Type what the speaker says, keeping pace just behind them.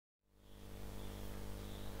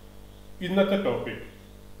ഇന്നത്തെ topic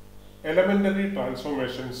elementary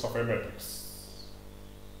transformations of A matrix.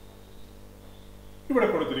 ഇവിടെ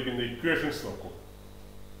കൊടുത്തിരിക്കുന്ന ഇക്വേഷൻസ് നോക്കൂ.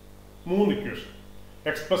 3 equation.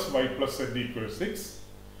 X plus Y plus Z equals 6,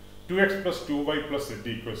 2x plus 2y plus Z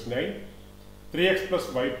equals 9, 3x plus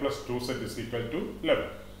Y plus 2z is equal to 11.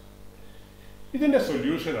 ഇതിന്റെ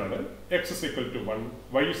solution ആണ് X is equal to 1,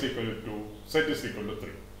 Y is equal to 2, Z is equal to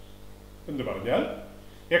 3. എന്ന് പറഞ്ഞാൽ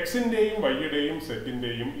എക്സിന്റെയും വൈയുടെയും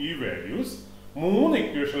സെറ്റിന്റെയും ഈ values 3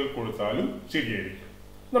 ഇക്വേഷനിൽ കൊടുത്താലും ശരിയായിരിക്കും.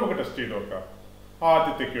 നമുക്ക് test ചെയ്ത് നോക്കാം.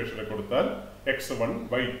 ആദ്യത്തെ ഇക്വേഷനിൽ കൊടുത്താൽ x1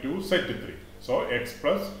 y2 z3. So x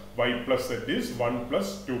plus y plus z is 1 plus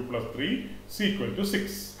 2 plus 3 is equal to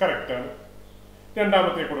 6. Correct ആണ്.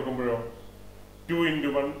 രണ്ടാമത്തെ കൊടുക്കുമ്പോഴോ 2 into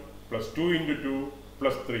 1 plus 2 into 2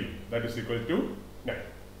 plus 3 that is equal to 9.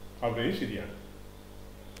 അവിടെയും ശരിയാണ്.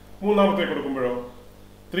 മൂന്നാമത്തെ കൊടുക്കുമ്പോഴോ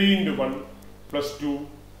 3 into 1 plus 2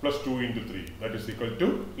 plus 2 into 3 that is equal to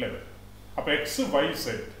 11. അപ്പോൾ x y z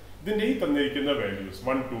ഇതിന്റെ ഈ തന്നിരിക്കുന്ന values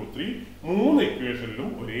 1 2 3 3 ഇക്വേഷനിലും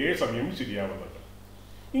ഒരേ സമയം ശരിയാവുന്നുണ്ട്.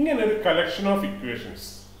 ഇങ്ങനെ ഒരു കളക്ഷൻ ഓഫ് ഇക്വേഷൻസ്,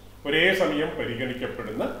 ഒരേ സമയം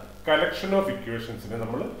പരിഗണിക്കപ്പെടുന്ന കളക്ഷൻ ഓഫ് ഇക്വേഷൻസിനെ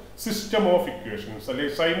നമ്മൾ സിസ്റ്റം ഓഫ് ഇക്വേഷൻസ്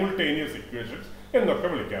അല്ലെങ്കിൽ സൈമുൾട്ടേനിയസ് ഇക്വേഷൻസ് എന്നൊക്കെ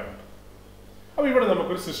വിളിക്കാറുണ്ട്. അപ്പോൾ ഇവിടെ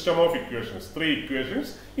നമുക്കൊരു system of equations, 3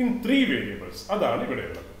 equations in 3 variables, അതാണ് ഇവിടെ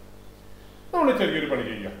ഉള്ളത്. നമ്മൾ ചെറിയൊരു പണി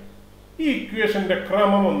ചെയ്യാം. ഈ ഇക്വേഷന്റെ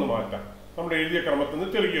ക്രമം ഒന്ന് മാറ്റാം. നമ്മൾ എഴുതിയ ക്രമത്തിൽ നിന്ന്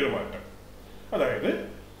ചെറിയൊരു മാറ്റം. അതായത്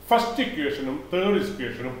ഫസ്റ്റ് ഇക്വേഷനും തേർഡ്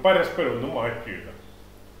ഇക്വേഷനും പരസ്പരം ഒന്ന് മാറ്റി എഴുതാം.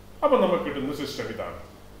 അപ്പൊ നമുക്ക് കിട്ടുന്ന സിസ്റ്റം ഇതാണ്.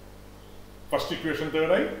 First equation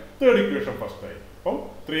തേർഡായി, third equation ഫസ്റ്റായി. അപ്പം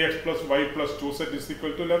 3x plus Y plus 2z is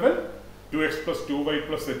equal to 11, 2x plus 2y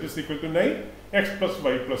plus z is equal to 9, x plus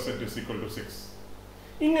Y plus z is equal to 6.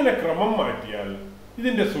 ഇങ്ങനെ ക്രമം മാറ്റിയാൽ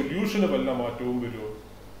ഇതിന്റെ സൊല്യൂഷന് വല്ല മാറ്റവും വരുമോ?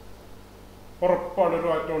 ഉറപ്പാണ് ഒരു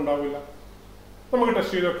മാറ്റം ഉണ്ടാവില്ല. നമുക്ക്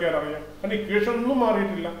ടെസ്റ്റ് ചെയ്ത് നോക്കിയാൽ അറിയാം. കാരണം ഇക്വേഷൻ ഒന്നും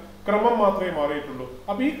മാറിയിട്ടില്ല, ക്രമം മാത്രമേ മാറിയിട്ടുള്ളൂ.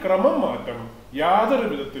 അപ്പൊ ഈ ക്രമം മാറ്റം യാതൊരു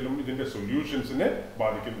വിധത്തിലും ഇതിന്റെ സൊല്യൂഷൻസിനെ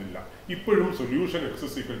ബാധിക്കുന്നില്ല. ഇപ്പോഴും solution x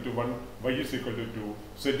is equal to 1, y is equal to 2,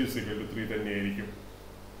 z is equal to 3 തന്നെയായിരിക്കും.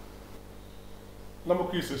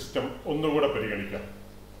 നമുക്ക് ഈ സിസ്റ്റം ഒന്നുകൂടെ പരിഗണിക്കാം.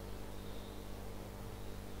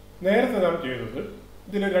 നേരത്തെ നാം ചെയ്തത്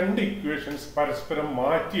ഇതിലെ 2 ഇക്വേഷൻസ് പരസ്പരം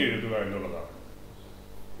മാറ്റി എഴുതുക എന്നുള്ളതാണ്.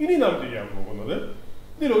 ഇനി നാം ചെയ്യാൻ പോകുന്നത്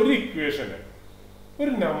ഇതിൽ ഒരു ഇക്വേഷനെ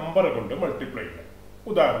ഒരു നമ്പർ കൊണ്ട് മൾട്ടിപ്ലൈ ചെയ്യാം.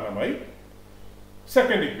 ഉദാഹരണമായി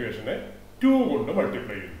സെക്കൻഡ് ഇക്വേഷനെ 2 കൊണ്ട്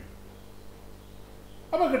മൾട്ടിപ്ലൈ ചെയ്യുന്നു.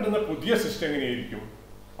 അപ്പൊ കിട്ടുന്ന പുതിയ സിസ്റ്റം എങ്ങനെയായിരിക്കും?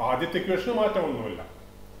 ആദ്യത്തെ ഇക്വേഷന് മാറ്റമൊന്നുമില്ല.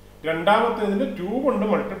 രണ്ടാമത്തേതിന്റെ 2 കൊണ്ട്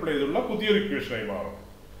മൾട്ടിപ്ലൈ ചെയ്തുള്ള പുതിയൊരു ഇക്വേഷനായി മാറും.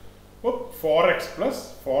 അപ്പോൾ 4x plus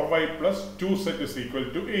 4y plus 2z is equal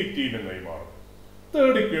to 18 എന്നായി മാറും.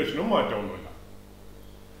 തേർഡ് ഇക്വേഷനും മാറ്റമൊന്നുമില്ല.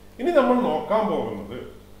 ഇനി നമ്മൾ നോക്കാൻ പോകുന്നത്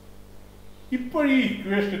ഇപ്പോഴീ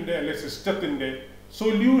ഇക്വേഷന്റെ അല്ലെ സിസ്റ്റത്തിന്റെ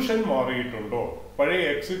സൊല്യൂഷൻ മാറിയിട്ടുണ്ടോ? പഴയ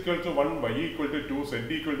x equal to 1, y equal to 2,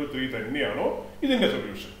 z equal to 3 തന്നെയാണോ ഇതിന്റെ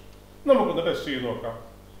സൊല്യൂഷൻ? നമുക്കൊന്ന് ടെസ്റ്റ് ചെയ്ത് നോക്കാം.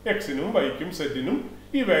 എക്സിനും വൈക്കും സെഡിനും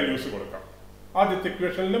ഈ വാല്യൂസ് കൊടുക്കാം. ആദ്യത്തെ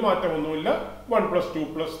ഇക്വേഷനിൽ മാറ്റമൊന്നുമില്ല. 1 plus 2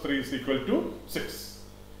 plus 3 is equal to 6.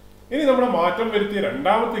 ഇനി നമ്മുടെ മാറ്റം വരുത്തിയ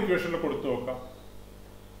രണ്ടാമത്തെ ഇക്വേഷനിൽ കൊടുത്തു നോക്കാം.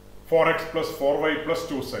 4x plus 4y plus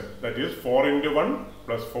 2z that is 4 into 1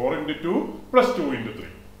 plus 4 into 2 plus 2 into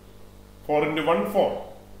 3. 4 into 1 4,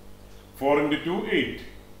 4 into 2 8,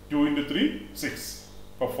 2 into 3 6.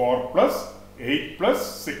 അപ്പോൾ 4 plus 8 plus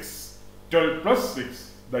 6, 12 plus 6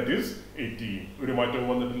 that is 18. ഒരു മാറ്റവും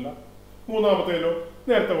വന്നിട്ടില്ല. മൂന്നാമത്തേലോ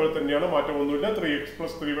നേരത്തെ പോലെ തന്നെയാണ്, മാറ്റമൊന്നുമില്ല. 3x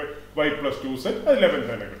plus 3y plus 2z 11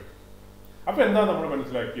 തന്നെ കിട്ടും. അപ്പൊ എന്താ നമ്മൾ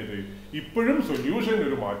മനസ്സിലാക്കിയത്? ഇപ്പോഴും സൊല്യൂഷൻ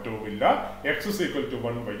ഒരു മാറ്റവുമില്ല. x is equal to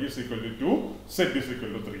 1, y is equal to 2, z is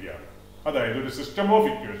equal to 3 ആണ്. അതായത് ഒരു സിസ്റ്റം ഓഫ്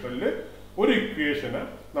ഇക്വേഷനിൽ ഒരു ഇക്വേഷന്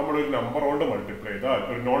നമ്മളൊരു നമ്പർ കൊണ്ട് മൾട്ടിപ്ലൈ ചെയ്താൽ,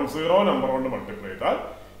 ഒരു നോൺ സീറോ നമ്പർ കൊണ്ട് മൾട്ടിപ്ലൈ ചെയ്താൽ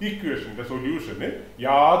ഇക്വേഷന്റെ സൊല്യൂഷന്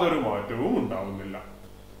യാതൊരു മാറ്റവും ഉണ്ടാവുന്നില്ല.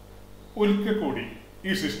 ഒരിക്കൽ കൂടി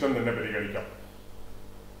ഈ സിസ്റ്റം തന്നെ പരിഗണിക്കാം.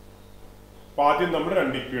 ആദ്യം നമ്മൾ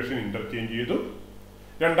 2 ഇക്വേഷൻ ഇന്റർചേഞ്ച് ചെയ്തു.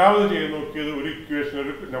 രണ്ടാമത് ചെയ്ത് നോക്കിയത് ഒരു ഇക്വേഷൻ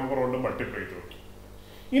ഒരു നമ്പർ കൊണ്ട് മൾട്ടിപ്ലൈ ചെയ്ത് നോക്കി.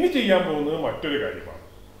 ഇനി ചെയ്യാൻ പോകുന്നത് മറ്റൊരു കാര്യമാണ്.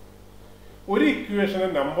 ഒരു ഇക്വേഷനെ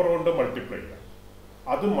നമ്പർ കൊണ്ട് മൾട്ടിപ്ലൈ ചെയ്യാം,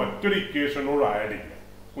 അത് മറ്റൊരു ഇക്വേഷനോട് ആഡ് ചെയ്യാം.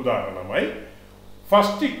 ഉദാഹരണമായി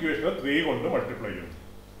ഫസ്റ്റ് ഇക്വേഷനെ 3 കൊണ്ട് മൾട്ടിപ്ലൈ ചെയ്യുന്നു,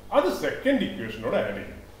 അത് സെക്കൻഡ് ഇക്വേഷനോട് ആഡ്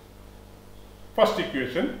ചെയ്യുന്നു. First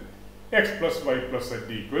equation X plus Y plus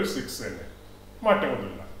Z equal 6 തന്നെ,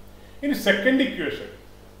 മാറ്റമൊന്നുമില്ല. ഇനി സെക്കൻഡ് ഇക്വേഷൻ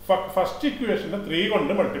ഫസ്റ്റ് ഇക്വേഷനെ 3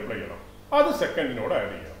 കൊണ്ട് മൾട്ടിപ്ലൈ ചെയ്യണം, അത് സെക്കൻഡിനോട്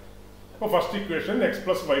ആഡ് ചെയ്യണം. അപ്പോൾ first equation X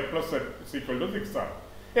plus Y plus Z equal to 6 ആണ്.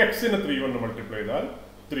 എക്സിനെ 3 കൊണ്ട് മൾട്ടിപ്ലൈ ചെയ്താൽ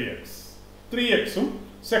 3x, 3xും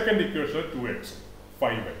സെക്കൻഡ് ഇക്വേഷൻ 2xും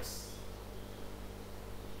 5x.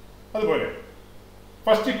 അതുപോലെ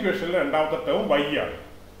ഫസ്റ്റ് ഇക്വേഷനിൽ രണ്ടാമത്തെ ടേം y ആണ്.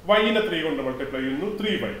 y നെ 3 കൊണ്ട് മൾട്ടിപ്ലൈ ചെയ്യുന്നു,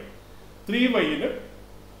 3y. 3y ന്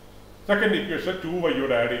സെക്കൻഡ് ഇക്വേഷൻ 2y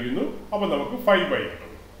യോട് ആഡ് ചെയ്യുന്നു, അപ്പോൾ നമുക്ക് 5y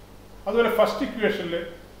കിട്ടും. അതുപോലെ ഫസ്റ്റ് ഇക്വേഷനിൽ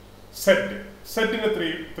സെറ്റിനെ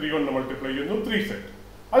 3 കൊണ്ട് മൾട്ടിപ്ലൈ ചെയ്യുന്നു, 3 സെറ്റ്.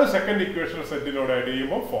 അത് സെക്കൻഡ് ഇക്വേഷൻ സെറ്റിനോട് ആഡ്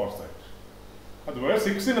ചെയ്യുമ്പോൾ 4 സെറ്റ്. അതുപോലെ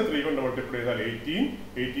 6നെ 3 കൊണ്ട് മൾട്ടിപ്ലൈ ചെയ്താൽ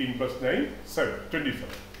 18 പ്ലസ് 9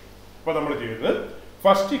 27. അപ്പോൾ നമ്മൾ ചെയ്തത്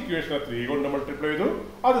ഫസ്റ്റ് ഇക്വേഷനെ 3 കൊണ്ട് മൾട്ടിപ്ലൈ ചെയ്തു,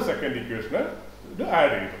 അത് സെക്കൻഡ് ഇക്വേഷന്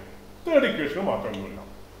ആഡ് ചെയ്തു. തേർഡ് ഇക്വേഷന് മാറ്റമൊന്നുമില്ല.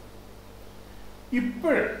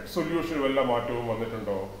 ഇപ്പോഴും സൊല്യൂഷൻ വല്ല മാറ്റവും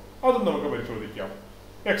വന്നിട്ടുണ്ടോ അതും നമുക്ക് പരിശോധിക്കാം.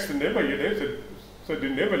 എക്സിന്റെയും വൈയുടെയും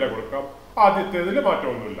സെറ്റിന്റെയും വില കൊടുക്കാം. ആദ്യത്തേതിൽ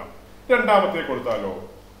മാറ്റമൊന്നുമില്ല. രണ്ടാമത്തെ കൊടുത്താലോ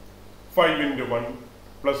 5 into 1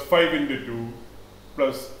 plus 5 into 2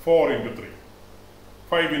 plus 4 into 3.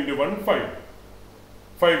 5 into 1 5,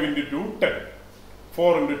 5 into 2 10,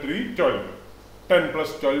 4 into 3 12, 10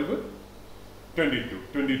 plus 12 22,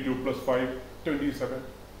 22 plus 5 27.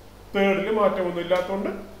 തേർഡിൽ മാറ്റമൊന്നും ഇല്ലാത്തതുകൊണ്ട്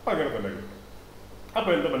അങ്ങനെ തന്നെ കിട്ടും. അപ്പൊ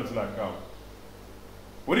എന്ത് മനസ്സിലാക്കാം?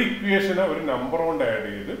 ഒരു ഇക്വേഷനെ ഒരു നമ്പർ കൊണ്ട് ആഡ്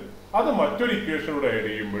ചെയ്ത് അത് മറ്റൊരു ഇക്വേഷനോട് ആഡ്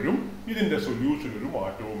ചെയ്യുമ്പോഴും ഇതിന്റെ സൊല്യൂഷൻ ഒരു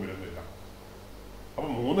മാറ്റവും വരുന്നില്ല. അപ്പൊ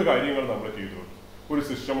 3 കാര്യങ്ങൾ നമ്മൾ ചെയ്തു. ഒരു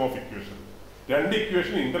system of equation, 2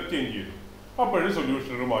 equation interchange ചെയ്തു, അപ്പോഴും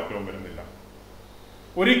സൊല്യൂഷൻ ഒരു മാറ്റവും വരുന്നില്ല.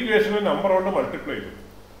 ഒരു ഇക്വേഷനെ നമ്പർ കൊണ്ട് മൾട്ടിപ്ലൈ ചെയ്തു,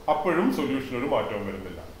 അപ്പോഴും സൊല്യൂഷൻ ഒരു മാറ്റവും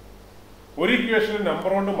വരുന്നില്ല. ഒരു ഇക്വേഷനെ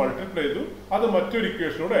നമ്പർ കൊണ്ട് മൾട്ടിപ്ലൈ ചെയ്തു, അത് മറ്റൊരു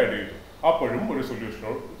ഇക്വേഷനോട് ആഡ് ചെയ്തു, അപ്പോഴും ഒരു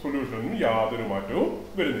സൊല്യൂഷനൊന്നും യാതൊരു മാറ്റവും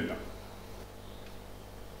വരുന്നില്ല.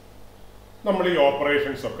 നമ്മൾ ഈ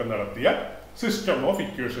ഓപ്പറേഷൻസ് ഒക്കെ നടത്തിയ സിസ്റ്റം ഓഫ്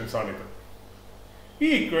ഇക്വേഷൻസ് ആണിത്. ഈ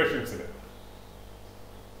ഇക്വേഷൻസിന്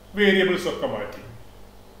വേരിയബിൾസ് ഒക്കെ മാറ്റി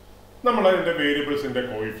നമ്മൾ അതിന്റെ വേരിയബിൾസിന്റെ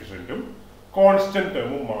കോയിഫിഷ്യന്റും കോൺസ്റ്റന്റ്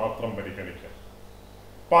ടേമും മാത്രം പരിഗണിക്കാം.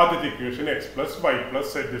 ആദ്യത്തെ equation x plus y plus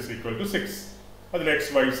z is equal to 6. അതിൽ x,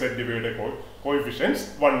 y, z ഇവയുടെ കോയിഫിഷ്യൻസ്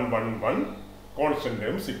 1 1 1, കോൺസ്റ്റന്റ്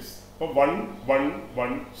ടേം 6. അപ്പോൾ 1 1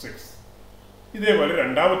 1 6. ഇതേപോലെ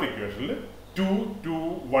രണ്ടാമത്തെ ഇക്വേഷനിൽ 2 2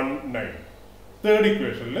 1 9. തേർഡ്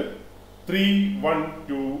ഇക്വേഷനിൽ 3 1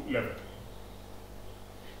 2 11.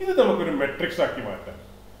 ഇത് നമുക്കൊരു മെട്രിക്സ് ആക്കി മാറ്റാം.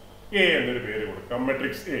 എ എന്നൊരു പേര് കൊടുക്കാം,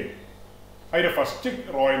 മെട്രിക്സ് എ. അതിന്റെ ഫസ്റ്റ്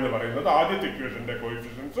റോ എന്ന് പറയുന്നത് ആദ്യത്തെ ഇക്വേഷന്റെ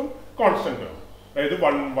കോയിഫിഷ്യൻസും കോൺസ്റ്റന്റ് ടേം, അതായത്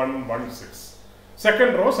 1 1 1 6.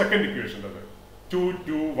 Second row second ഇക്വേഷൻ്റെത് 2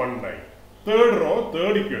 2 1 9. Third row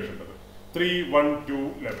third ഇക്വേഷൻ്റെത് 3 1 2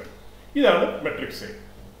 11. ഇതാണ് മെട്രിക്സ് എ.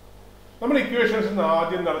 നമ്മൾ ഇക്വേഷൻസ്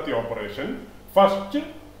ആദ്യം നടത്തിയ ഓപ്പറേഷൻ ഫസ്റ്റ്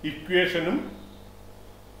ഇക്വേഷനും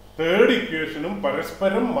തേർഡ് ഇക്വേഷനും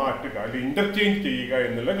പരസ്പരം മാറ്റുക, അല്ലെങ്കിൽ ഇന്റർചേഞ്ച് ചെയ്യുക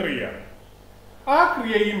എന്നുള്ള ക്രിയയാണ്. ആ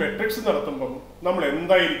ക്രിയ ഈ മെട്രിക്സ് നടത്തുമ്പം നമ്മൾ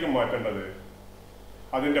എന്തായിരിക്കും മാറ്റേണ്ടത്?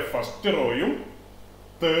 അതിന്റെ ഫസ്റ്റ് റോയും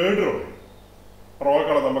തേർഡ് റോയും,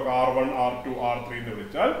 റോകളെ നമുക്ക് R1 R2 R3 എന്ന്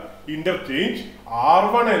വിളിച്ചാൽ ഇന്റർചേഞ്ച്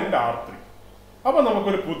R1 and R3. അപ്പൊ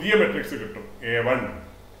നമുക്കൊരു പുതിയ മെട്രിക്സ് കിട്ടും, A1.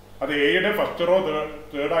 അത് എയുടെ ഫസ്റ്റ് റോ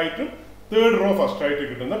തേർഡ് ആയിട്ടും തേർഡ് റോ ഫസ്റ്റ് ആയിട്ട്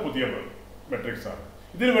കിട്ടുന്ന പുതിയ മെട്രിക്സ് ആണ്.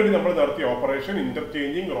 ഇതിനു വേണ്ടി നമ്മൾ നടത്തിയ operation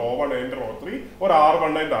interchanging raw 1 and raw 3 ഒരു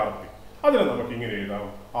R1 and R3. അതിനെ നമുക്ക് ഇങ്ങനെ എഴുതാം,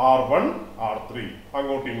 R1 R3.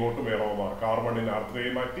 അങ്ങോട്ടും ഇങ്ങോട്ടും റോ മാർക്ക്, R1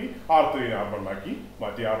 R3 മാറ്റി R3 R1 ആക്കി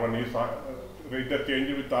മാറ്റി. R1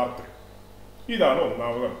 ഇന്റർചേഞ്ച് വിത്ത് R3. ഇതാണ്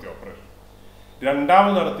ഒന്നാമത് നടത്തിയ ഓപ്പറേഷൻ.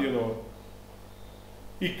 രണ്ടാമത് നടത്തിയതോ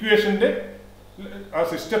ഇക്വേഷന്റെ ആ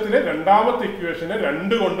സിസ്റ്റത്തിലെ രണ്ടാമത്തെ ഇക്വേഷനെ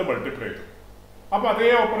 2 കൊണ്ട് മൾട്ടിപ്ലൈ ചെയ്തു. അപ്പൊ അതേ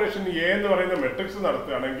ഓപ്പറേഷൻ എ എന്ന് പറയുന്ന മെട്രിക്സ്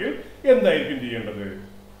നടത്തുകയാണെങ്കിൽ എന്തായിരിക്കും ചെയ്യേണ്ടത്?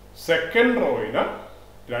 സെക്കൻഡ് റോയിനെ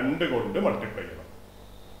 2 കൊണ്ട് മൾട്ടിപ്ലൈ ചെയ്യണം.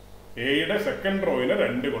 എയുടെ സെക്കൻഡ് റോയിനെ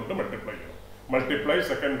 2 കൊണ്ട് മൾട്ടിപ്ലൈ ചെയ്യണം. Multiply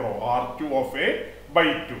second row R2 of A by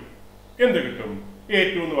 2. എന്ത് കിട്ടും?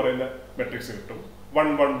 A2 എന്ന് പറയുന്ന മെട്രിക്സ് കിട്ടും.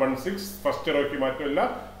 1 1 1 6. ഫസ്റ്റ് റോയ്ക്ക് മാറ്റമില്ല,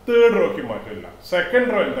 തേർഡ് റോയ്ക്ക് മാറ്റമില്ല.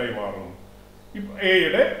 സെക്കൻഡ് റോ എന്തായി മാറും?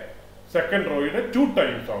 എയുടെ സെക്കൻഡ് റോയുടെ 2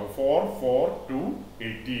 ടൈംസ് ആവും. 4 4 2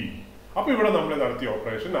 18. അപ്പൊ ഇവിടെ നമ്മൾ നടത്തിയ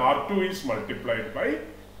operation R2 is multiplied by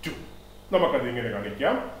 2. നമുക്കത് ഇങ്ങനെ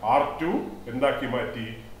കാണിക്കാം. R2 എന്താക്കി മാറ്റി?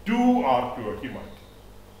 2R2 ആക്കി മാറ്റി.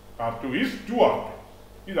 R2 is 2R2.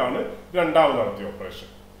 ഇതാണ് രണ്ടാമത് നടത്തിയ ഓപ്പറേഷൻ.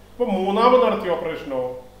 അപ്പൊ മൂന്നാമത് നടത്തിയ ഓപ്പറേഷനോ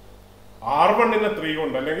R1 3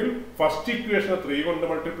 കൊണ്ട്, അല്ലെങ്കിൽ ഫസ്റ്റ് ഇക്വേഷനെ 3 കൊണ്ട്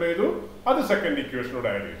മൾട്ടിപ്ലൈ ചെയ്തു, അത് സെക്കൻഡ് ഇക്വേഷനോട്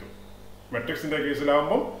ആഡ് ചെയ്തു. മെട്രിക്സിന്റെ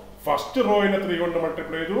കേസിലാകുമ്പോൾ ഫസ്റ്റ് റോയിനെ 3 കൊണ്ട്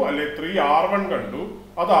മൾട്ടിപ്ലൈ ചെയ്തു, അല്ലെങ്കിൽ 3 R1 കണ്ടു,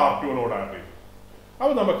 അത് R2നോട് ആഡ് ചെയ്തു.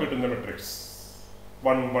 അത് നമുക്ക് കിട്ടുന്ന മെട്രിക്സ്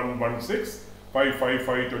 1 1 1 6 5 5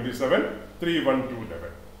 5 27 3 1 2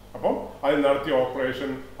 11. അപ്പം അതിൽ നടത്തിയ ഓപ്പറേഷൻ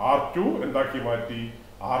R2 എന്താക്കി മാറ്റി?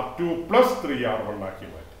 R2 പ്ലസ് 3R1 ആക്കി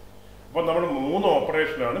മാറ്റി. അപ്പൊ നമ്മൾ 3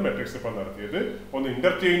 ഓപ്പറേഷനാണ് മെട്രിക്സ് ഇപ്പം നടത്തിയത്. ഒന്ന്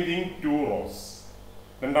ഇന്റർചേഞ്ചിങ് 2 റോസ്,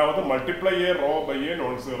 രണ്ടാമത് multiply A raw by A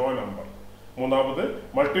non zero number, മൂന്നാമത്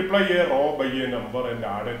multiply A raw by A number and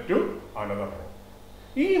added to another raw.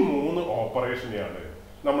 ഈ 3 ഓപ്പറേഷനെയാണ്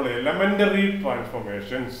നമ്മൾ എലമെന്ററി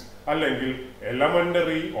ട്രാൻസ്ഫോർമേഷൻസ് അല്ലെങ്കിൽ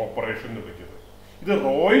എലമെന്ററി ഓപ്പറേഷൻ എന്ന് വിളിക്കുന്നത്. ഇത്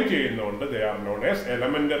റോയിൽ ചെയ്യുന്നതുകൊണ്ട് they are known as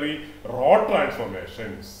elementary row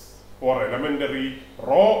transformations or elementary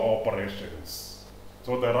row operations.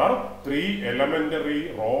 So there are 3 elementary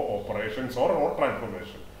row operations or row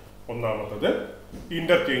transformation. ഒന്നാമത്തത്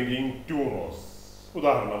interchanging 2 rows.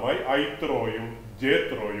 ഉദാഹരണമായി ith റോയും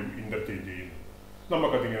jth റോയും interchange ചെയ്യുന്നു.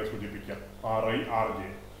 നമുക്കതിങ്ങനെ സൂചിപ്പിക്കാം ri rj.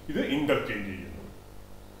 ഇത് ഇന്റർചേഞ്ച് ചെയ്യുന്നു.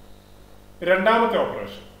 രണ്ടാമത്തെ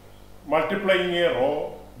operation multiplying A raw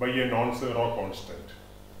by A non zero constant.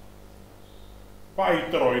 അപ്പൊ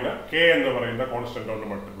ith റോയിന് k എന്ന് പറയുന്ന കോൺസ്റ്റന്റ് കൊണ്ട്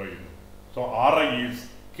മൾട്ടിപ്ലൈ ചെയ്യുന്നു. So ri is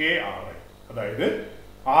kri. അതായത്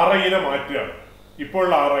ri-നെ മാറ്റുകയാണ്. ഇപ്പോൾ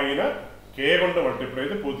ri-നെ k കൊണ്ട് മൾട്ടിപ്ലൈ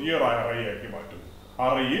ചെയ്ത് പുതിയൊരു ri ആക്കി മാറ്റുന്നു.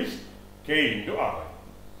 ri is k into ri.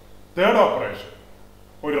 Third operation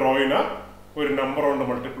ഒരു റോയിനെ ഒരു നമ്പർ കൊണ്ട്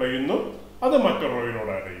മൾട്ടിപ്ലൈ ചെയ്യുന്നു, അത് മറ്റൊരു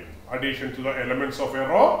റോയിനോട് ആഡ് ചെയ്യുന്നു. Addition to the elements of A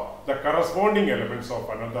raw the corresponding elements of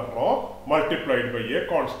another raw multiplied by A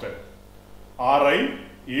constant. ri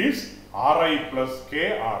is ri plus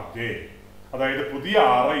krj. അതായത് പുതിയ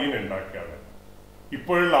ri-നെ ഉണ്ടാക്കുകയാണ്.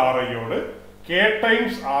 ഇപ്പോഴുള്ള ri-യോട് k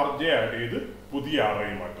ടൈംസ് rj ആഡ് ചെയ്ത് പുതിയ ri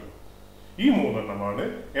മാറ്റുന്നു. ഈ മൂന്നെണ്ണമാണ്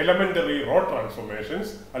എലമെന്ററി റോ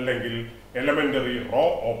ട്രാൻസ്ഫോർമേഷൻസ് അല്ലെങ്കിൽ എലമെന്ററി റോ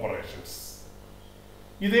ഓപ്പറേഷൻസ്.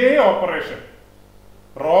 ഇതേ ഓപ്പറേഷൻ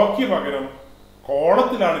റോയ്ക്ക് പകരം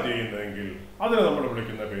കോളത്തിലാണ് ചെയ്യുന്നതെങ്കിൽ അതിനെ നമ്മൾ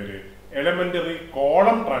വിളിക്കുന്ന പേര് എലമെന്ററി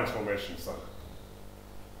കോളം ട്രാൻസ്ഫോർമേഷൻസ് ആണ്.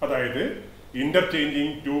 അതായത്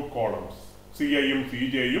ഇന്റർചേഞ്ചിങ് 2 കോളംസ് സിഐയും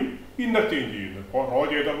സിജെയും ഇന്റർചേഞ്ച് ചെയ്യുന്നു. റോ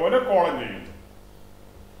ചെയ്ത പോലെ കോളം ചെയ്യുന്നു.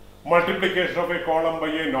 Multiplication of A column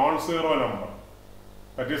by A non zero number,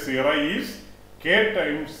 that is ri is k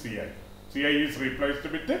times ci. ci is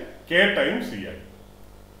replaced with k times ci.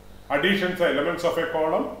 Additions the elements of a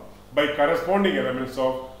column by corresponding elements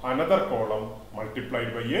of another column multiplied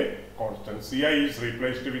by a constant. Ci is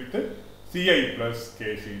replaced with ci plus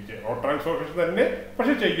kcj. Raw transformation തന്നെ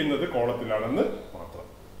പക്ഷെ ചെയ്യുന്നത് കോളത്തിലാണെന്ന് മാത്രം.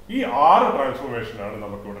 ഈ 6 ട്രാൻസ്ഫോർമേഷനാണ്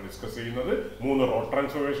നമുക്കിവിടെ discuss ചെയ്യുന്നത്. 3 raw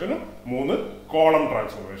ട്രാൻസ്ഫോർമേഷനും 3 column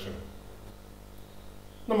ട്രാൻസ്ഫോർമേഷനും.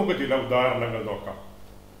 നമുക്ക് ചില ഉദാഹരണങ്ങൾ നോക്കാം.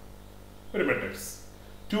 ഒരു മെട്രിക്സ്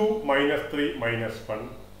 2 -3 -1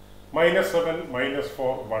 -7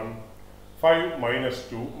 -4 1 5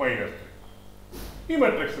 -2 -3. ഈ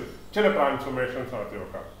മെട്രിക്സ് ചില ട്രാൻസ്ഫോർമേഷൻസ് നടത്തി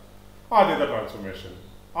നോക്കാം. ആദ്യത്തെ transformation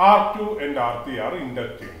R2 and R3 R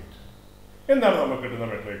interchange. എന്താണ് നമുക്ക് കിട്ടുന്ന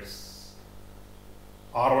മെട്രിക്സ്?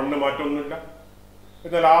 R1 മാറ്റമൊന്നുമില്ല.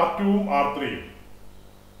 എന്നാൽ R2ഉം R3യും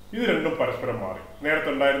ഇത് രണ്ടും പരസ്പരം മാറി. നേരത്തെ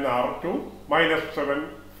ഉണ്ടായിരുന്ന R2 -7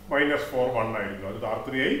 -4 1 ആയിരുന്നു. അത് R3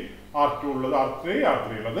 ആയി. R2 ഉള്ളത് R3 ആയി.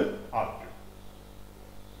 R3 ഉള്ളത് R2.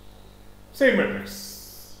 സെയിം മെട്രിക്സ്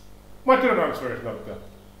മറ്റൊരു ട്രാൻസ്ഫോർമേഷൻ നടത്തുക.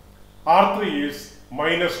 R3 is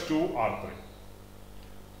 -2 R3.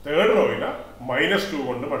 തേർഡ് റോയിനെ -2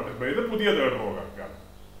 കൊണ്ട് മൾട്ടിപ്ലൈ ചെയ്ത് പുതിയ തേർഡ് റോ ആക്കുകയാണ്.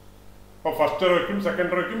 അപ്പൊ ഫസ്റ്റ് റോയ്ക്കും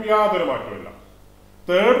സെക്കൻഡ് റോയ്ക്കും യാതൊരു മാറ്റമില്ല.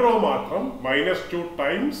 തേർഡ് റോ മാത്രം -2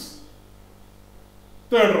 ടൈംസ്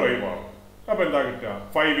തേർഡ് റോയി മാറും. അപ്പൊ എന്താ കിട്ടുക?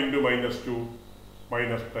 5 × -2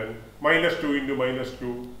 -10 -2 ×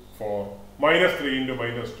 -2 4 -3 ×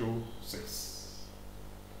 -2 6.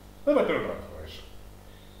 അത് മറ്റൊരു ട്രാൻസ്ഫോർമേഷൻ.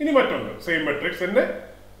 ഇനി മറ്റൊന്ന് സെയിം മെട്രിക്സ് തന്നെ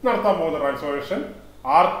നടത്താൻ പോകുന്ന transformation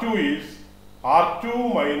R2 is R2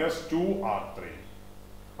 - 2 R3.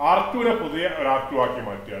 R2നെ പുതിയ ഒരു R2 ആക്കി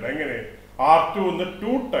മാറ്റിയാണ്. എങ്ങനെ? R2 ഒന്ന്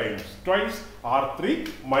 2 ടൈംസ് ട്വൈസ് R3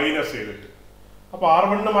 മൈനസ് ചെയ്തിട്ട്. അപ്പൊ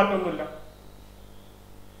R1 മാറ്റമൊന്നുമില്ല.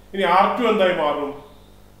 ഇനി R2 എന്തായി മാറും?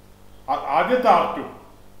 ആദ്യത്തെ R2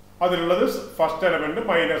 അതിലുള്ളത് ഫസ്റ്റ് എലമെന്റ്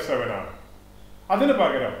 -7 ആണ്. അതിന്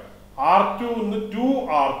പകരം R2 ഒന്ന് 2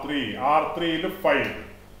 R3 R3യിൽ 5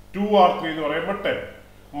 2 R3 എന്ന് പറയുമ്പോൾ 10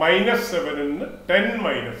 -7ന് 10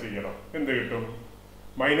 മൈനസ് ചെയ്യണം. എന്ത് കിട്ടും?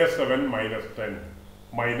 -7 -10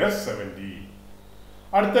 -70.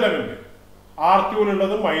 അടുത്ത എലമെന്റ്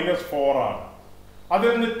R2ലുള്ളത് -4 ആണ്. അതിൽ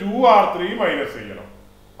നിന്ന് 2 R3 മൈനസ് ചെയ്യണം.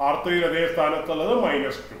 R3 അതേ സ്ഥാനത്തുള്ളത്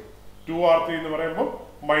 -2 2 R3 എന്ന് പറയുമ്പോൾ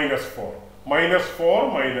 -4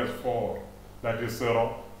 -4 ദാറ്റ് ഈസ് 0.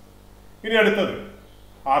 ഇനി അടുത്തത്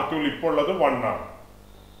R2ൽ ഇപ്പോൾ ഉള്ളത് 1 ആണ്.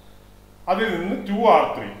 അതിൽ നിന്ന് 2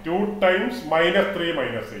 R3 2 ടൈംസ് -3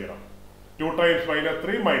 മൈനസ് ചെയ്യണം. 2 ടൈംസ്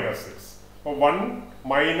 -3 -6. അപ്പോൾ 1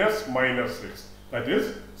 -6 ദാറ്റ് ഈസ്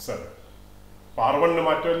 7. R1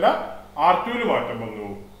 മാറ്റമില്ല. R2ൽ മാറ്റം വന്നു.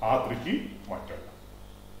 R3ക്ക് മാറ്റമില്ല.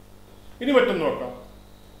 ഇനി മറ്റൊന്ന് നോക്കാം.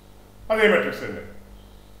 അതേ മെട്രിക്സ് തന്നെ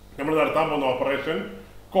നമ്മൾ നടത്താൻ പോകുന്ന ഓപ്പറേഷൻ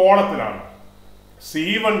കോളത്തിലാണ്.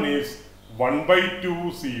 C1 is 1/2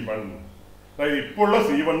 C1. അതായത് ഇപ്പോൾ ഉള്ള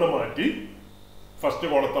C1 മാറ്റി ഫസ്റ്റ്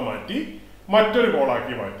കോളത്തെ മാറ്റി മറ്റൊരു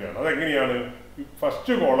കോളാക്കി മാറ്റുകയാണ്. അതെങ്ങനെയാണ്?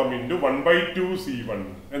 ഫസ്റ്റ് കോളം ഇൻറ്റു 1/2 C1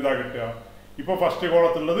 എന്താ കിട്ടുക? ഇപ്പൊ ഫസ്റ്റ്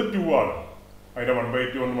കോളത്തിലുള്ളത് 2 ആണ്. അതിനെ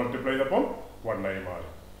 1/2 കൊണ്ട് മൾട്ടിപ്ലൈ ചെയ്തപ്പം 1 ആയി മാറി.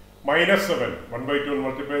 -7 1/2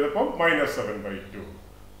 മൾട്ടിപ്ലൈ ചെയ്തപ്പോൾ -7/2.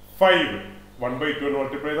 5 1/2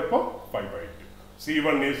 മൾട്ടിപ്ലൈ ചെയ്തപ്പോൾ 5/2.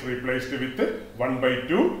 C1 is replaced with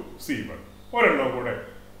 1/2 C1. ഒരെണ്ണം കൂടെ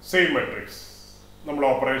സെയിം മെട്രിക്സ്. നമ്മൾ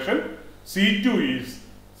operation C2 is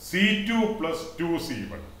C2 plus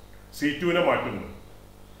 2C1. C2നെ മാറ്റുന്നു.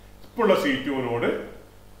 ഇപ്പോൾ ഉള്ള C2നോട്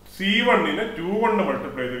C1നെ 2 കൊണ്ട്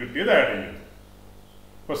മൾട്ടിപ്ലൈ ചെയ്ത് കിട്ടിയത് ആഡ് ചെയ്യുന്നു.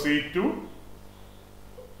 ഇപ്പൊ C2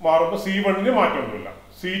 മാറുമ്പോൾ C1ന് മാറ്റമൊന്നുമില്ല.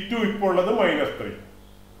 C2 ഇപ്പോൾ ഉള്ളത് -3.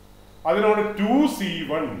 അതിനോട്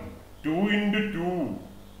 2C1 2 × 2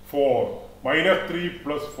 4 -3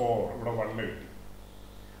 + 4 ഇവിടെ 1 കിട്ടി.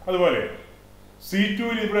 അതുപോലെ C2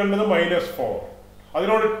 ഇവിടെ ഉള്ളത് -4.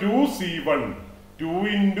 അതിനോട് 2C1 2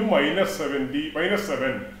 × -7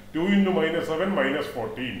 2 × -7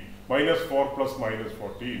 -14 -4 +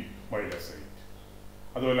 -14 -8.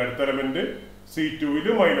 അതുപോലെ അടുത്ത എലമെന്റ് C2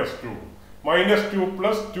 -2 -2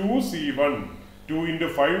 + 2C1 2 ×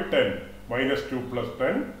 5 10 -2 +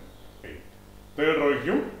 10 8. തേർഡ്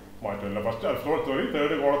റോയ്ക്കും മാറ്റമില്ല.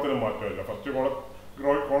 തേർഡ് കോളത്തിന് മാറ്റമില്ല. ഫസ്റ്റ്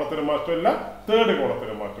കോളത്തിന് മാറ്റമില്ല, തേർഡ്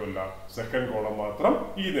കോളത്തിന് മാറ്റമില്ല. സെക്കൻഡ് കോളം മാത്രം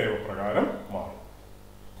ഈ നിയമപ്രകാരം മാറും.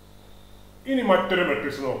 ഇനി മറ്റൊരു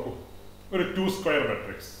മെട്രിക്സ് നോക്കൂ. ഒരു 2 സ്ക്വയർ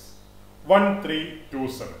മെട്രിക്സ് 1 3 2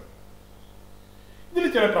 7. ഇതിൽ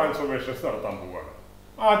ചില ട്രാൻസ്ഫോർമേഷൻസ് നടത്താൻ പോവുകയാണ്.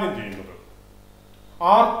 ആദ്യം ചെയ്യുന്നത്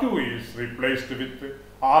R2 is replaced with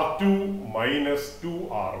R2 -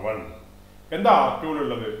 2R1. എന്താ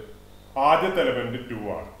R2ലുള്ളത്? ആദ്യത്തെ എലമെന്റ് 2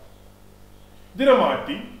 ആണ്. ഇതിനെ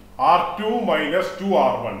മാറ്റി R2 -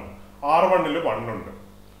 2R1. R1ൽ 1 ഉണ്ട്.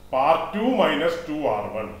 R2 -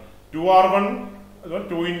 2R1. 2R1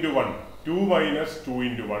 2 × 1 2 - 2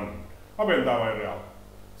 × 1. അപ്പൊ എന്താ വരിക?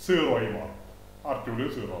 0 ആയി മാറും. R2ൽ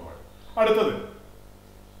 0 മാറും. അടുത്തത്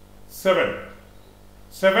 7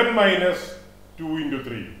 7 - 2 ×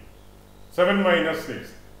 3 7 - 6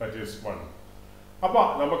 that is 1. അപ്പൊ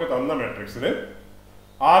നമുക്ക് തന്ന മെട്രിക്സിൽ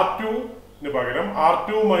R2ന് പകരം R2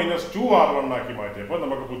 - 2R1 ആക്കി മാറ്റിയപ്പോൾ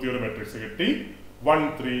നമുക്ക് പുതിയൊരു മെട്രിക്സ് കിട്ടി 1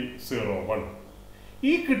 3 0 1.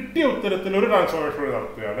 ഈ കിട്ടിയ ഉത്തരത്തിൽ ഒരു ട്രാൻസ്ഫോർമേഷൻ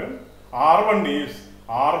നടത്തുകയാണ്. R1 is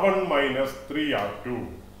R1 - 3R2.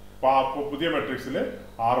 അപ്പൊ പുതിയ മെട്രിക്സിൽ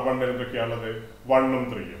R1 എന്തൊക്കെയാണുള്ളത്? 1ഉം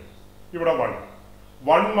 3ഉം. ഇവിടെ 1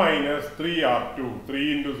 1 - 3R2 3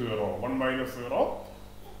 × 0 1 - 0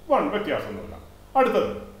 1 വ്യത്യാസമൊന്നുമില്ല. അടുത്തത്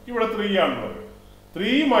ഇവിടെ 3 ആണുള്ളത്.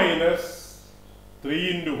 3 - 3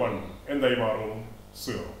 × 1 എന്തായി മാറും?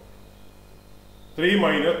 0. 3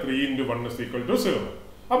 - 3 × 1 = 0.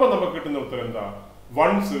 അപ്പൊ നമുക്ക് കിട്ടുന്ന ഉത്തരം എന്താ?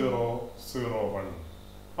 1 0 0 1.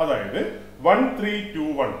 അതായത് 1 3 2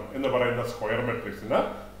 1 എന്ന് പറയുന്ന സ്ക്വയർ മെട്രിക്സിന്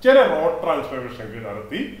ചില റോ ട്രാൻസ്ഫോർമേഷൻ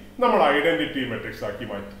നടത്തി നമ്മൾ ഐഡന്റിറ്റി മെട്രിക്സ് ആക്കി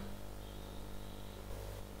മാറ്റി.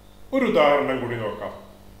 ഒരു ഉദാഹരണം കൂടി നോക്കാം.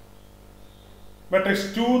 മെട്രിക്സ്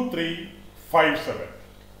 2 3 5 7.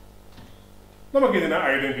 നമുക്കിതിനെ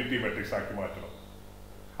ഐഡന്റിറ്റി മെട്രിക്സ് ആക്കി മാറ്റണം.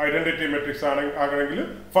 ഐഡന്റിറ്റി മെട്രിക്സ് ആകണമെങ്കിൽ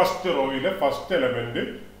ഫസ്റ്റ് റോയിലെ ഫസ്റ്റ് എലമെന്റ്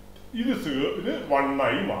ഇത് 1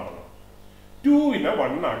 ആയി മാറണം. 2നെ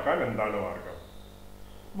 1 ആക്കാൻ എന്താണ് മാർഗം?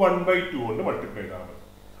 1/2 കൊണ്ട് മൾട്ടിപ്ലൈ ചെയ്താൽ മതി.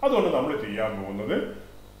 അതുകൊണ്ട് നമ്മൾ ചെയ്യാൻ പോകുന്നത്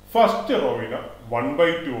ഫസ്റ്റ് റോയിനെ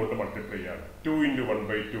 1/2 കൊണ്ട് മൾട്ടിപ്ലൈ ചെയ്യാണ്. 2 ×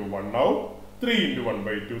 1/2 1 ആവും. 3 ×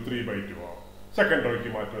 1/2 3/2 ആവും. സെക്കൻഡ് റോയ്ക്ക്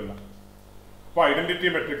മാറ്റമില്ല. അപ്പൊ ഐഡന്റിറ്റി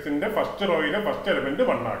മെട്രിക്സിന്റെ ഫസ്റ്റ് റോയിലെ ഫസ്റ്റ് എലമെന്റ്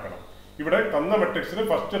 1 ആക്കണം. ഇവിടെ തന്ന മെട്രിക്സിന്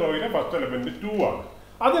ഫസ്റ്റ് റോയിലെ ഫസ്റ്റ് എലമെന്റ് 2 ആണ്.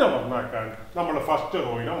 അതിനെ 1 ആക്കാൻ നമ്മൾ ഫസ്റ്റ്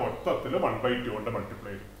റോയിനെ മൊത്തത്തിൽ 1/2 കൊണ്ട്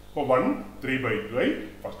മൾട്ടിപ്ലൈ ചെയ്യും. അപ്പോൾ 1 3/2 ആയി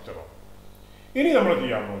ഫസ്റ്റ് റോ. ഇനി നമ്മൾ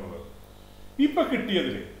ചെയ്യാൻ പോകുന്നത് ഇപ്പൊ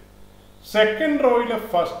കിട്ടിയതില് സെക്കൻഡ് റോയിലെ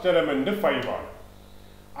ഫസ്റ്റ് എലമെന്റ് 5 ആണ്.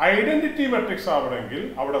 ഐഡന്റിറ്റി മെട്രിക്സ് ആവണമെങ്കിൽ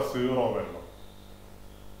അവിടെ 0 വരണം.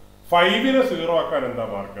 5നെ 0 ആക്കാൻ എന്താ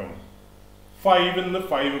മാർഗം? 5ന്ന്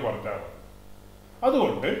 5 കുറച്ചാണ്.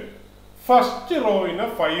 അതുകൊണ്ട് ഫസ്റ്റ് റോയിനെ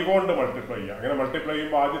 5 കൊണ്ട് മൾട്ടിപ്ലൈ ചെയ്യുക. അങ്ങനെ മൾട്ടിപ്ലൈ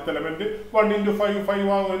ചെയ്യുമ്പോൾ ആദ്യത്തെ എലമെന്റ് 1 × 5 5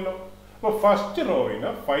 ആകുമല്ലോ. അപ്പൊ ഫസ്റ്റ് റോയിനെ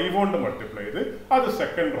 5 കൊണ്ട് മൾട്ടിപ്ലൈ ചെയ്ത് അത്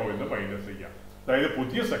സെക്കൻഡ് റോയിന്ന് മൈനസ് ചെയ്യാം. അതായത്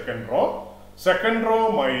പുതിയ second row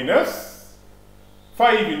minus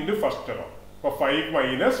 5 × first row. അപ്പൊ 5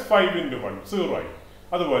 - 5 × 1 0 ആയി.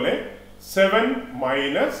 അതുപോലെ 7 -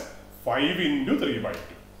 5 ×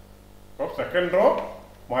 3/2. അപ്പൊ സെക്കൻഡ് റോ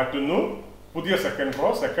മാറ്റുന്നു. പുതിയ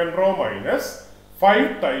second row minus 5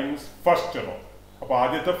 times first row. അപ്പൊ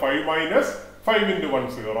ആദ്യത്തെ 5 - 5 × 1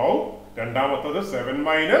 0 ആവും. രണ്ടാമത്തത് 7 -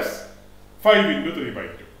 5 ×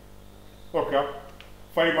 3/2. ഓക്കെ,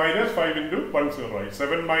 5 - 5 × 1 0 ആയി.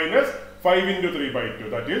 7 - 5 × 3/2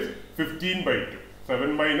 ദാറ്റ് ഈസ് 15/2.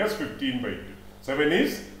 7 - 15/2. 7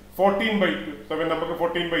 ഈസ് 14/2. 7 നമുക്ക്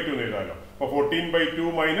 14/2 എന്ന് എഴുതാമല്ലോ. അപ്പൊ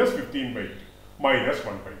 14/2 - 15/2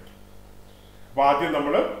 -1/2. അപ്പൊ ആദ്യം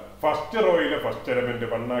നമ്മൾ ഫസ്റ്റ് റോയിലെ ഫസ്റ്റ് എലമെന്റ്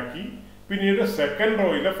 1 ആക്കി. പിന്നീട് സെക്കൻഡ്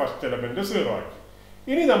റോയിലെ ഫസ്റ്റ് എലമെന്റ് 0 ആക്കി.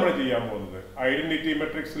 ഇനി നമ്മൾ ചെയ്യാൻ പോകുന്നത് ഐഡന്റിറ്റി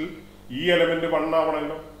മെട്രിക്സിൽ ഈ എലമെന്റ് 1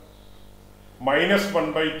 ആവണമല്ലോ.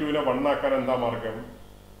 -1/2 1 ആക്കാൻ എന്താ മാർഗം?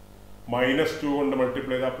 -2 കൊണ്ട്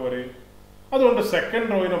മൾട്ടിപ്ലൈ ചെയ്താൽ പോരെ. അതുകൊണ്ട്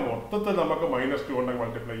സെക്കൻഡ് റോയിനെ മൊത്തത്തിൽ നമുക്ക് -2 കൊണ്ട്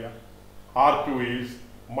മൾട്ടിപ്ലൈ ചെയ്യാം. R2 is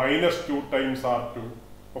 -2 times R2.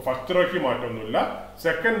 അപ്പോൾ ഫസ്റ്റ് റോയ്ക്ക് മാറ്റമൊന്നുമില്ല.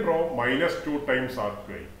 സെക്കൻഡ് റോ -2 ടൈംസ് R2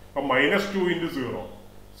 ആയി. അപ്പൊ -2 × 0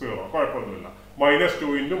 0, കുഴപ്പമൊന്നുമില്ല. -2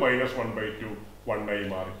 × -1/2 1 ആയി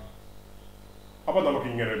മാറി. അപ്പൊ നമുക്ക്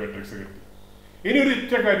ഇങ്ങനെ മെട്രിക്സ് കിട്ടി. ഇനി ഒരു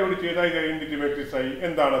ഇറ്റ കാര്യോട് ചെയ്താൽ ഇത് ഐഡന്റിറ്റി മെട്രിക്സ് ആയി.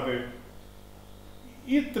 എന്താണത്?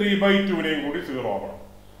 ഈ 3/2 കൂടി 0 ആവണം.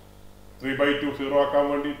 3/2 0 ആക്കാൻ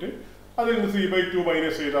വേണ്ടിയിട്ട് അതിൽ നിന്ന് 3/2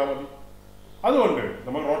 മൈനസ് ചെയ്താൽ മതി. അതുകൊണ്ട്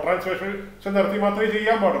നമ്മൾ റോ ട്രാൻസ്ഫോർമേഷൻ നടത്തി മാത്രമേ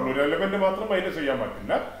ചെയ്യാൻ പാടുള്ളൂ. ഒരു എലമെന്റ് മാത്രം മൈനസ് ചെയ്യാൻ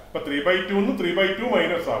പറ്റില്ല. അപ്പൊ 3/2 3/2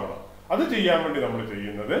 മൈനസ് ആവണം. അത് ചെയ്യാൻ വേണ്ടി നമ്മൾ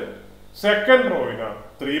ചെയ്യുന്നത് സെക്കൻഡ് റോയിനെ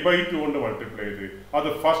 3/2 കൊണ്ട് മൾട്ടിപ്ലൈ ചെയ്ത് അത്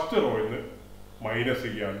ഫസ്റ്റ് റോയിന്ന് മൈനസ്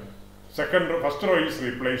ചെയ്യാണ്. First row is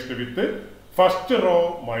replaced with first row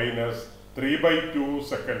minus 3/2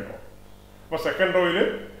 second row. അപ്പൊ സെക്കൻഡ് റോയില്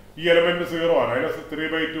ഈ എലമെന്റ് 0 ആണ്. അതിനെ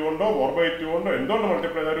 3/2 കൊണ്ടോ 4/2 കൊണ്ടോ എന്തുകൊണ്ട്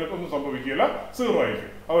മൾട്ടിപ്ലൈ ചെയ്താലും ഒന്നും സംഭവിക്കില്ല, 0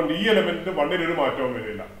 ആയിരിക്കും. അതുകൊണ്ട് ഈ എലമെന്റിന് 1 ഒരു മാറ്റവും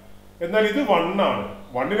വരില്ല. എന്നാൽ ഇത് 1 ആണ്.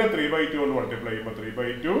 1നെ 3/2 കൊണ്ട് മൾട്ടിപ്ലൈ ചെയ്യുമ്പോൾ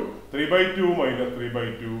 3/2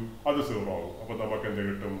 3/2 അത് 0 ആവും. അപ്പൊ നമുക്ക് എന്ത്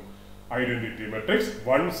കിട്ടും? Identity matrix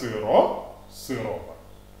 1 0 0.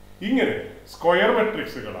 ഇങ്ങനെ സ്ക്വയർ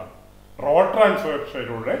മെട്രിക്സുകളാണ് റോ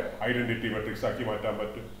ട്രാൻസ്ഫോർമേഷനിലൂടെ ഐഡന്റിറ്റി മെട്രിക്സ് ആക്കി മാറ്റാൻ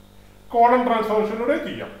പറ്റും. കോളം ട്രാൻസ്ഫോർമേഷനിലൂടെ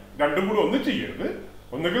ചെയ്യാം. രണ്ടും കൂടി ഒന്ന് ചെയ്യരുത്.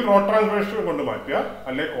 ഒന്നുകിൽ റോ ട്രാൻസ്ഫോർമേഷൻ കൊണ്ട് മാറ്റുക,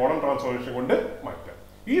 അല്ലെങ്കിൽ കോളം ട്രാൻസ്ഫോർമേഷൻ കൊണ്ട് മാറ്റുക.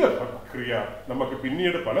 ഈ ഒരു പ്രക്രിയ നമുക്ക്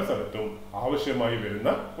പിന്നീട് പല സ്ഥലത്തും ആവശ്യമായി വരുന്ന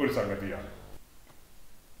ഒരു സംഗതിയാണ്.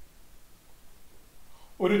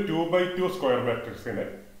 ഒരു 2/2 സ്ക്വയർ മെട്രിക്സിനെ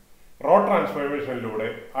റോ ട്രാൻസ്ഫോർമേഷനിലൂടെ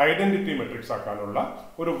ഐഡന്റിറ്റി മെട്രിക്സ് ആക്കാനുള്ള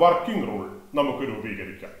ഒരു വർക്കിംഗ് റൂൾ നമുക്ക്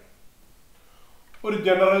രൂപീകരിക്കാം. ഒരു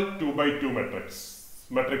general 2/2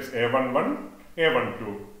 matrix A11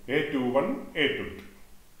 A12 A21 A22.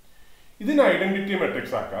 ഇതിന് ഐഡന്റിറ്റി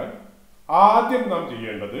മെട്രിക്സ് ആക്കാൻ ആദ്യം നാം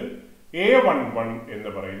ചെയ്യേണ്ടത് A11 എന്ന്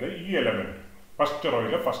പറയുന്ന ഈ എലമെന്റ് ഫസ്റ്റ്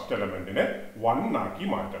റോയിലെ ഫസ്റ്റ് എലമെന്റിനെ 1 ആക്കി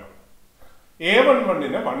മാറ്റണം.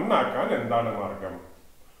 A11നെ 1 ആക്കാൻ എന്താണ് മാർഗം?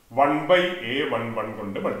 1/A11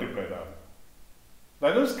 കൊണ്ട് മൾട്ടിപ്ലൈ ചെയ്താൽ.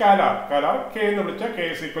 അതായത് സ്കാലാർ K എന്ന് വിളിച്ചാൽ K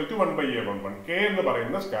is equal to 1/A11. K എന്ന്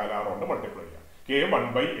പറയുന്ന സ്കാലാർ കൊണ്ട് മൾട്ടിപ്ലൈ ചെയ്യാം. K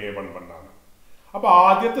 1/A11 ആണ്. അപ്പൊ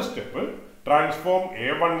ആദ്യത്തെ സ്റ്റെപ്പ് ട്രാൻസ്ഫോം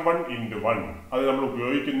A11 into 1. അത് നമ്മൾ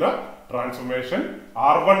ഉപയോഗിക്കുന്ന transformation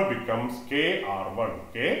R1 becomes KR1.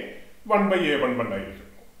 K 1/A11 ആയിരിക്കും.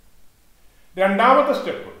 രണ്ടാമത്തെ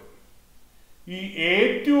സ്റ്റെപ്പ് ഈ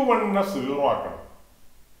A21നെ 0 ആക്കണം.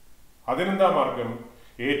 അതിനെന്താ മാർഗം?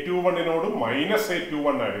 A21നോട്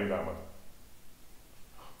 -A21 ആഡ് ചെയ്താൽ മതി.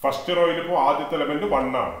 ഫസ്റ്റ് റോയിൽ ഇപ്പോൾ ആദ്യത്തെ എലമെന്റ്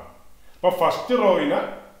 1 ആണ്. അപ്പൊ ഫസ്റ്റ് റോയിനെ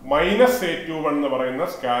 -A21 എന്ന് പറയുന്ന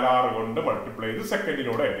സ്കാലാർ കൊണ്ട് മൾട്ടിപ്ലൈ ചെയ്ത്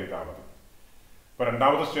സെക്കൻഡിനോട് ആഡ് ചെയ്താൽ മതി. ഇപ്പൊ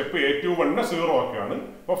രണ്ടാമത്തെ സ്റ്റെപ്പ് A21നെ 0 ആക്കുകയാണ്.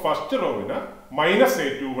 അപ്പൊ ഫസ്റ്റ് റോവിനെ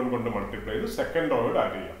 -A21 കൊണ്ട് മൾട്ടിപ്ലൈ ചെയ്ത് സെക്കൻഡ് റോയോട്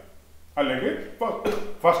ആഡ് ചെയ്യാം. അല്ലെങ്കിൽ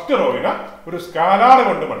ഫസ്റ്റ് റോയിനെ ഒരു സ്കാലാർ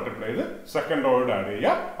കൊണ്ട് മൾട്ടിപ്ലൈ ചെയ്ത് സെക്കൻഡ് റോയോട് ആഡ്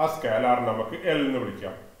ചെയ്യുക. ആ സ്കാലാർ നമുക്ക് L എന്ന്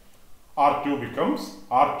വിളിക്കാം. R2 becomes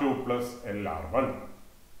R2 plus LR1.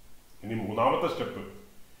 ഇനി മൂന്നാമത്തെ സ്റ്റെപ്പ്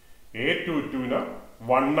A22നെ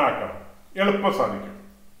 1 ആക്കണം. എളുപ്പം സാധിക്കും.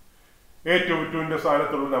 A22ന്റെ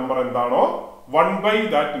സ്ഥാനത്തുള്ള നമ്പർ എന്താണോ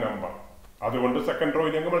 1/that നമ്പർ, അതുകൊണ്ട് സെക്കൻഡ് റോ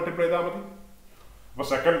ഞങ്ങൾ മൾട്ടിപ്ലൈ ചെയ്താൽ മതി. അപ്പൊ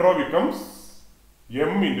second row becomes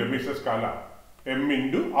M into scalar M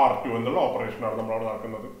into R2 എന്നുള്ള ഓപ്പറേഷനാണ് നമ്മൾ അവിടെ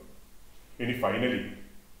നടക്കുന്നത്. ഇനി ഫൈനലി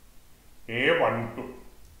A12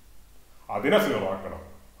 അതിനെ 0 ആക്കണം.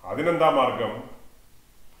 അതിനെന്താ മാർഗം?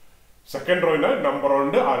 സെക്കൻഡ് റോയിനെ നമ്പർ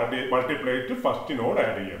കൊണ്ട് മൾട്ടിപ്ലൈ ചെയ്ത് ഫസ്റ്റിനോട്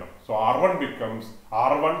ആഡ് ചെയ്യണം. So R1 becomes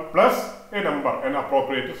R1 plus a number, an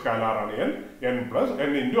appropriate scalar ആണ് n plus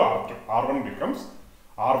n into R2. R1 becomes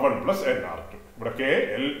R1 plus n R2. ഇവിടെ K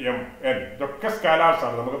L M N ഇതൊക്കെ സ്കാലാർസ്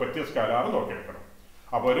ആണ്. നമുക്ക് പറ്റിയ സ്കാലാർ നോക്കിയെടുക്കണം.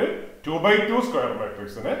 അപ്പൊ ഒരു 2/2 സ്ക്വയർ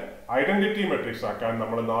മെട്രിക്സിനെ ഐഡന്റിറ്റി മെട്രിക്സ് ആക്കാൻ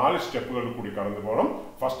നമ്മൾ 4 സ്റ്റെപ്പുകൾ കൂടി കടന്നു പോകണം.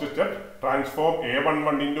 First step transform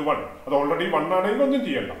A11 into 1. അത് ഓൾറെഡി 1 ആണെങ്കിൽ ഒന്നും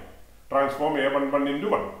ചെയ്യണ്ട. Transform A11 into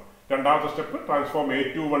 1. രണ്ടാമത്തെ സ്റ്റെപ്പ് ട്രാൻസ്ഫോം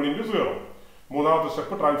A21 into 0. മൂന്നാമത്തെ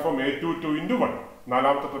സ്റ്റെപ്പ് ട്രാൻസ്ഫോം A22 into 1.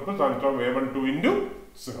 നാലാമത്തെ സ്റ്റെപ്പ് ട്രാൻസ്ഫോം A12 into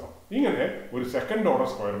 0. ഇങ്ങനെ ഒരു സെക്കൻഡ് ഓർഡർ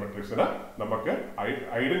സ്ക്വയർ മെട്രിക്സിനെ നമുക്ക്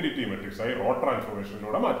ഐഡന്റിറ്റി മെട്രിക്സ് ആയി റോ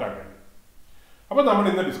ട്രാൻസ്ഫോർമേഷനിലൂടെ മാറ്റാൻ കഴിയും. അപ്പൊ നമ്മൾ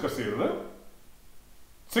ഇന്ന് ഡിസ്കസ് ചെയ്തത്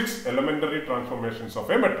 6 elementary transformations of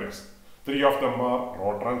a matrix. 3 of them are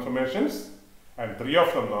row transformations and 3 of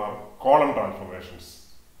them are column transformations.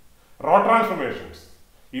 Row transformations,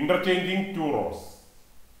 interchanging 2 rows,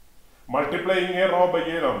 multiplying a row by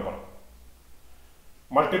a number,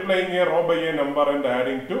 multiplying a row by a number and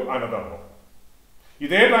adding to another row.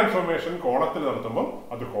 ഇതേ transformation കോളത്തിൽ നടത്തുമ്പോൾ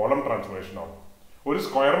അത് column transformation ആവും. ഒരു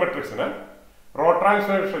square മെട്രിക്സിനെ raw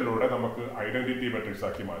ട്രാൻസ്ഫോർമേഷനിലൂടെ നമുക്ക് identity matrix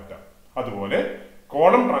ആക്കി മാറ്റാം. അതുപോലെ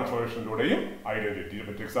കോളം ട്രാൻസ്ഫോർമേഷനിലൂടെയും ഐഡന്റിറ്റി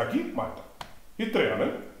മെട്രിക്സ് ആക്കി മാറ്റാം.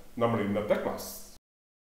 ഇത്രയാണ് നമ്മൾ ഇന്നത്തെ ക്ലാസ്.